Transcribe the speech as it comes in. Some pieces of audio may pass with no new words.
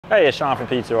Hey, it's Sean from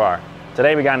P2R.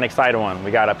 Today we got an exciting one.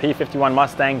 We got a P51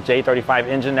 Mustang J35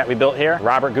 engine that we built here.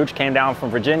 Robert Gooch came down from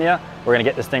Virginia. We're gonna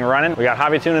get this thing running. We got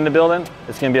JaviTuned in the building.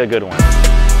 It's gonna be a good one.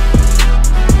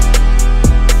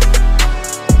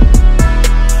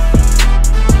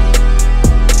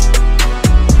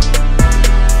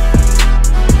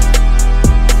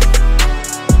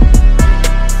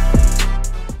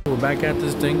 We're back at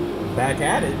this thing. Back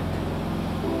at it.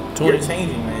 20. You're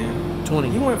changing, man. 20.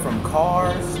 You went from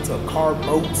cars to car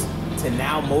boats to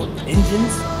now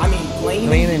engines. I mean,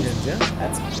 Plane engines,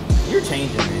 yeah. You're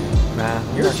changing, man.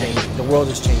 Nah, You're changing. The world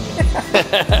is changing.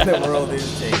 The world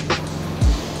is changing.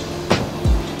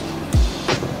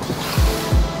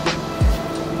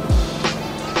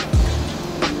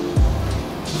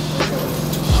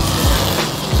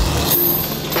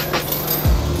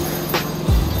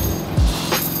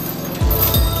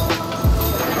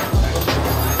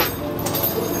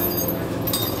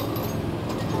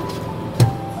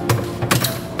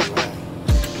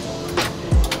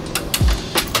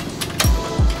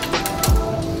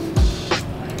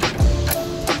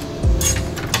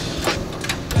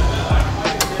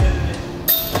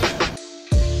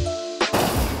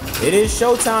 It is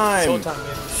showtime.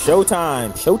 Showtime,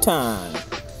 man. Showtime.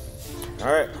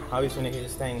 All right, how we gonna get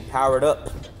this thing powered up?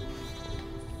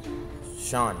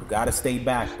 Sean, you gotta stay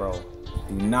back, bro.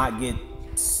 Do not get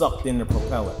sucked in the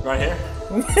propeller. Right here?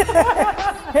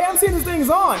 Hey, I'm seeing this thing's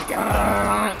on.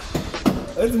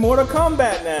 There's more to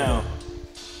combat now.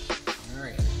 All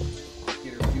right,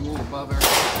 get our fuel above our...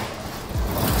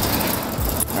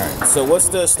 All right, so what's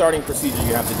the starting procedure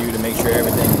you have to do to make sure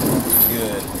everything is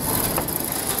good?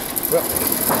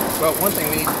 Well, one thing,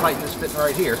 we need to tighten this fitting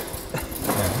right here.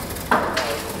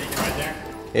 Right there?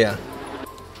 Yeah.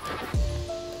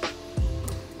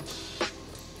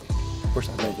 Of course,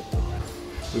 I made it.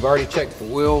 We've already checked the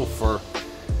wheel for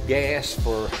gas,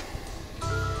 for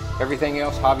everything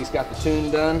else. Javi's got the tune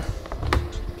done.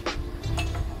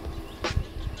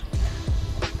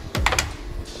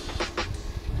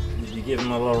 Did you give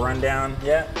him a little rundown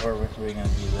yet? Or are we gonna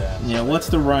do that? Yeah, what's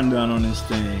the rundown on this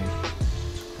thing?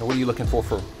 What are you looking for?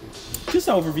 Just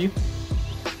an overview.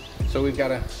 So we've got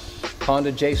a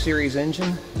Honda J series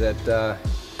engine that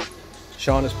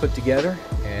Sean has put together,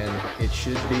 and it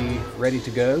should be ready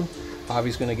to go.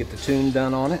 Javi's going to get the tune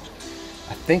done on it.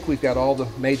 I think we've got all the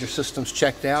major systems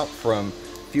checked out, from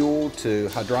fuel to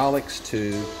hydraulics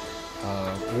to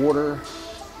water.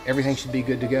 Everything should be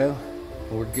good to go.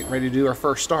 We're getting ready to do our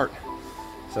first start.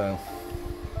 So.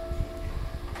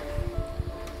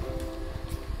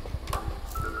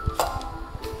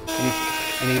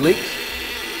 Any leaks?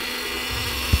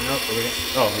 Nope.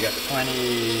 We got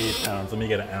 20 pounds. Let me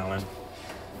get an Allen.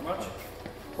 How much?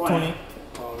 20.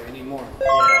 Oh, we need more.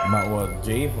 About what,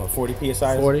 G? What, 40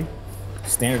 PSI? 40.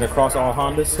 Standard across all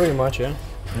Hondas? Pretty much, yeah.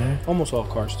 Almost all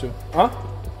cars too. Huh?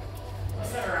 I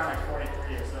said around like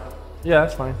 43 or so. Yeah,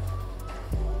 that's fine.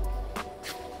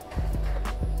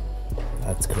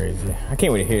 That's crazy. I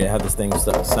can't wait to hear how this thing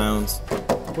sounds.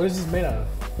 What is this made out of?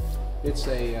 It's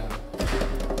a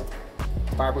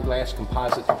fiberglass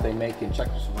composite that they make in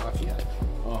Czechoslovakia.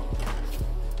 Oh.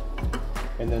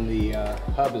 And then the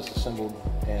hub is assembled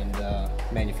and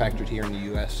manufactured here in the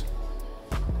U.S.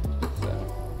 So.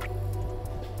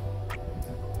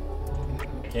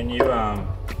 Can you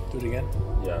Do it again?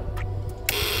 Yeah.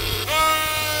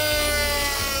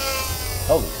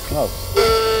 Holy smokes.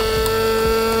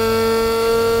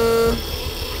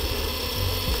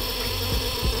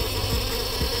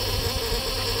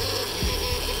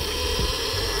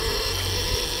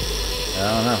 I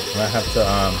don't know. I have to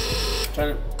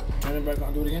Turn it back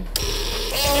on. Do it again.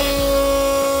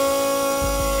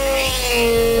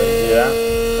 see that?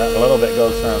 A little bit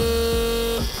goes from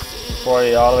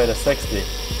 40 all the way to 60.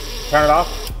 Turn it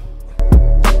off.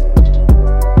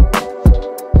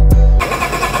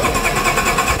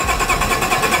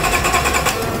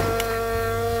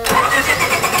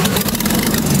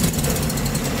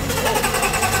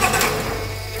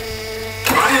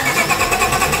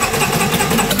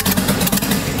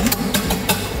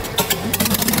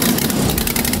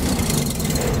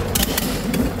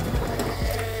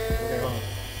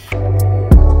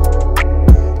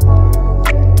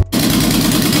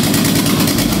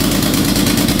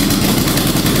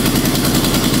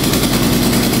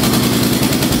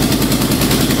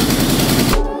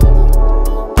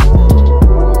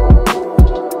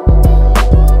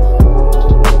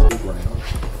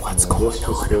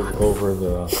 Over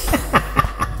the.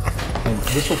 And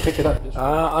this will pick it up.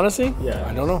 Honestly, Yeah.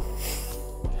 I don't know.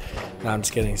 No, I'm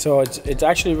just kidding. So it's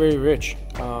actually very rich.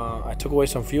 I took away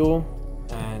some fuel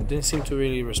and didn't seem to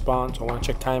really respond. So I want to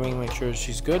check timing, make sure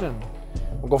she's good, and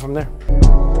we'll go from there.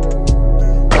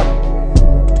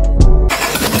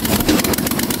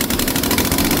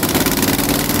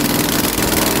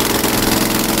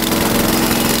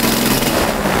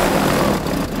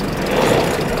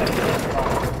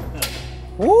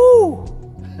 Woo!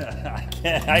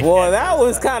 I Boy, that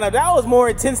was more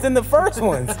intense than the first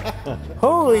ones.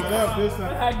 Holy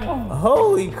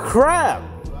crap.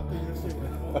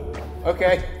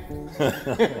 Okay.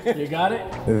 You got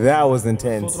it? That was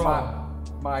intense.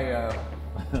 My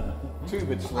tube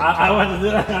had slipped. I want to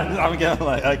do that. I'm getting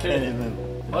like, I can't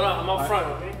even. Hold on, I'm up front,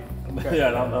 okay? Yeah,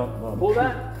 no. Pull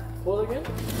that. Pull it again.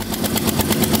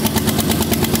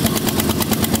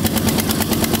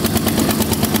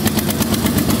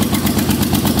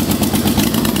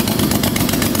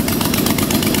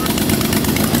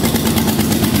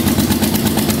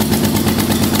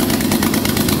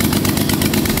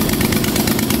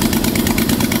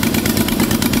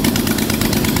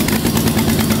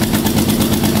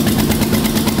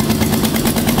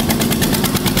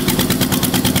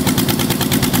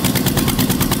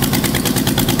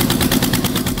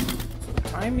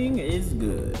 Timing is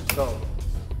good. So,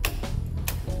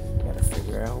 gotta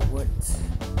figure out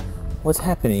what's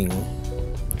happening.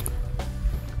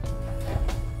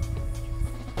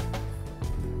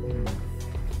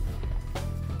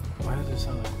 Why does it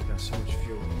sound like we got so much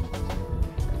fuel?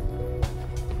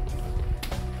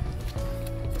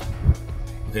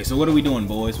 Okay, so what are we doing,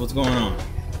 boys? What's going on?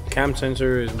 Cam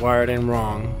sensor is wired in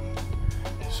wrong,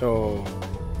 so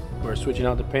we're switching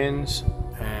out the pins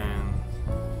and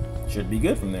Should be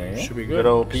good from there, yeah? should be good. Good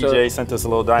old PJ sent us a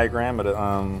little diagram of the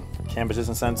cam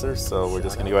position sensors, so we're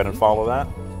just going to go ahead and follow that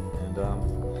and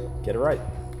get it right.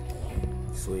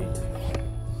 Sweet.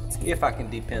 If I can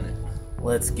depin it.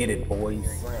 Let's get it, boys.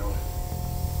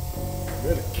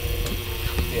 Really?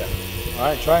 Yeah. All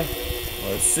right, try.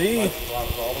 Let's see.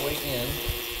 Throttle all the way in.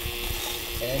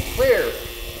 And clear.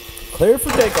 Clear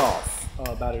for takeoff.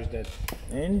 Oh, battery's dead.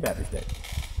 And battery's dead.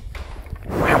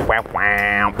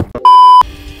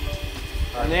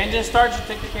 When the engine starts, you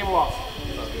take the cable off.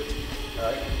 All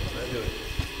right, let's do it.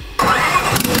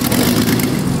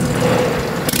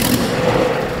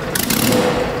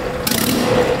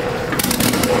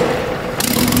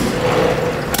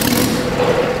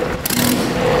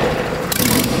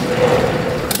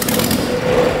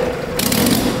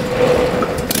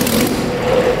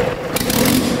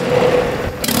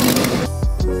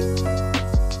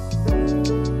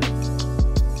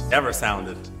 Ever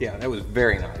sounded. Yeah, that was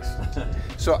very nice.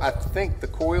 So I think the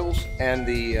coils and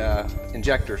the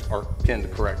injectors are pinned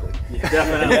correctly.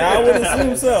 Definitely. Yeah, I would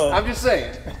assume so. I'm just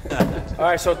saying. All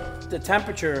right, so the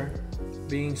temperature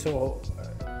being so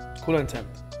coolant temp.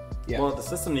 Yeah. Well, the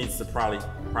system needs to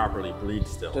properly bleed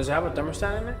still. Does it have a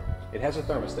thermostat in it? It has a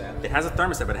thermostat. It has a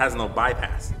thermostat, but it has no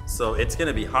bypass. So it's going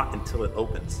to be hot until it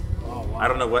opens. Oh, wow. I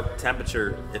don't know what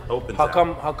temperature it opens How at.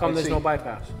 come Let's there's see. no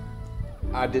bypass?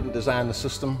 I didn't design the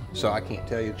system, so I can't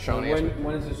tell you. Sean asked me.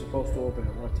 When is it supposed to open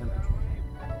at what temperature?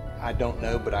 I don't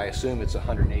know, but I assume it's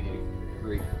 180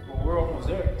 degrees. Well, we're almost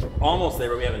there. Almost there,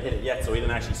 but we haven't hit it yet, so we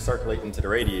didn't actually circulate into the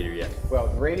radiator yet. Well,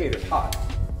 the radiator's hot,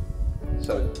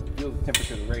 so feel the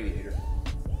temperature of the radiator.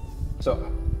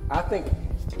 So I think,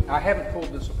 I haven't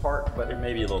pulled this apart, but There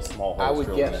may be a little small holes I would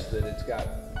drilled in guess it. that it's got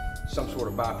some sort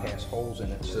of bypass holes in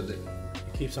it so that,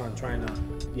 It keeps on trying to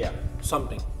yeah,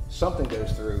 something. something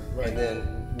goes through, Right. and then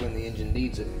when the engine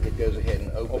needs it, it goes ahead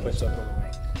and opens. Opens up all the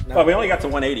way. Now, Well, we only got to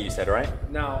 180, you said, right?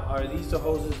 now, are these the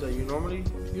hoses that you normally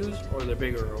use, or they're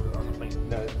bigger on the plane?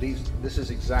 No, this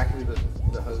is exactly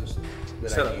the hose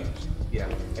that Setup. I use. Yeah,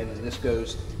 and then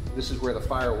this is where the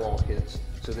firewall hits.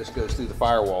 So this goes through the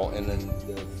firewall, and then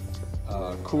the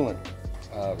coolant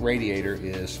radiator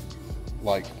is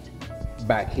like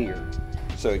back here.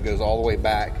 So it goes all the way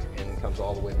back and it comes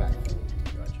all the way back.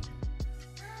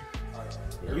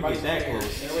 You get that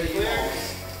close. Everybody clear?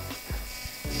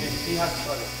 He has to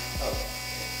start it.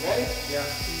 Ready? Yeah.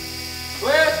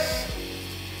 Clear?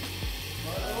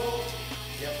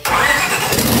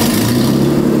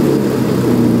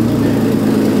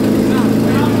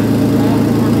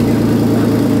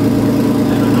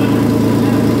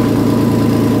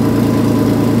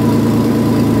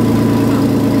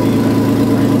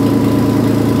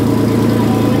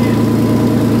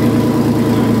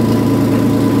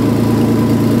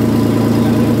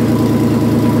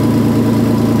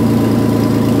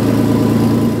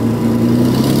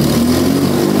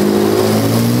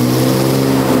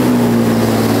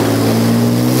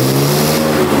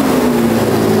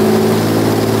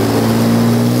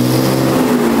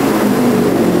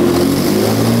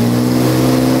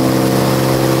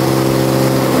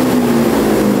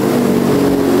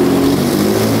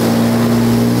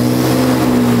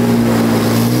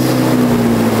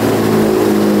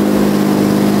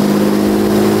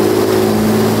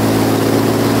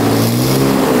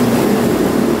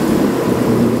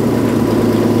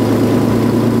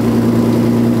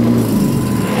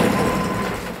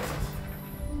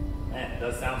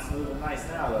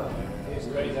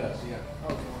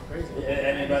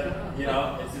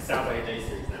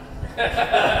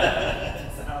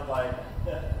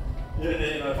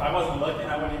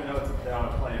 get on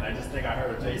a plane. I just think I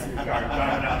heard a J-series car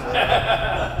driving out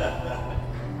there.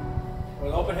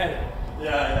 Well, open-headed.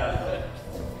 Yeah.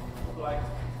 Like,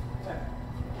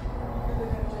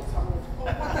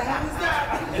 What the hell is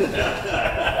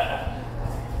that?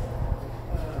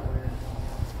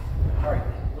 All right.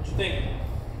 what you think?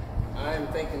 I'm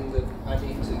thinking that I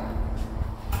need to.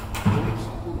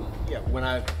 Yeah, when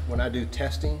I do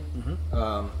testing,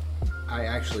 I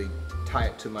actually tie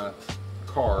it to my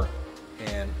car,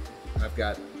 and I've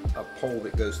got a pole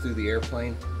that goes through the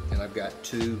airplane, and I've got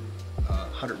two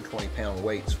 120-pound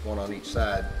weights, one on each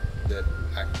side, that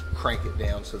I crank it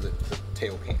down so that the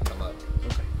tail can't come up.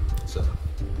 Okay. So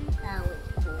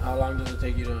How long does it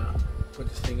take you to put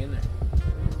this thing in there?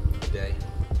 a day.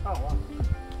 Oh, wow.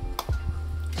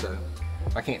 So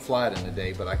I can't fly it in a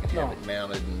day, but I can have No. it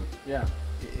mounted, and Yeah.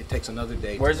 it takes another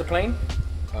day. Where's the plane?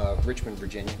 Richmond,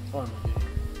 Virginia. Oh,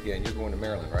 Yeah, and you're going to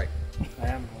Maryland, right? I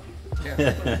am. Yeah.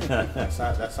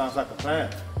 That sounds like a plan.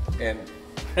 And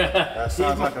That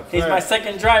sounds like a plan. He's my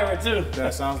second driver, too.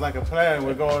 That sounds like a plan.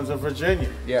 We're going to Virginia.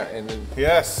 yeah, and then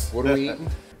Yes. what are we eating?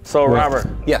 So Robert,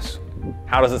 Yes.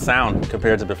 how does it sound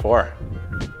compared to before?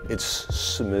 It's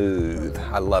smooth.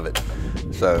 I love it.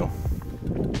 So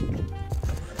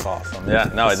That's awesome. Yeah,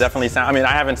 no, it definitely sounds, I mean,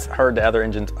 I haven't heard the other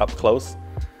engines up close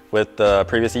with the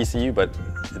previous ECU, but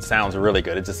it sounds really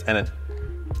good. It just, and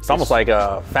it's almost like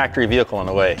a factory vehicle in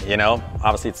a way, you know?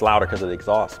 Obviously it's louder because of the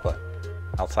exhaust, but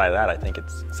outside of that, I think it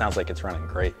sounds like it's running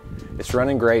great. it's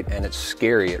running great, and it's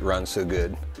scary it runs so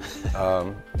good.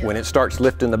 When it starts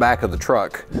lifting the back of the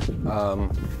truck,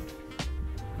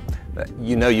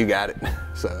 you know you got it.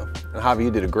 So, and Javi,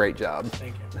 you did a great job.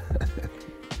 Thank you.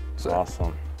 So,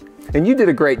 Awesome. and you did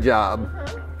a great job.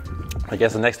 I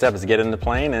guess the next step is to get in the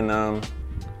plane and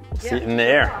see it in the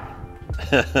air.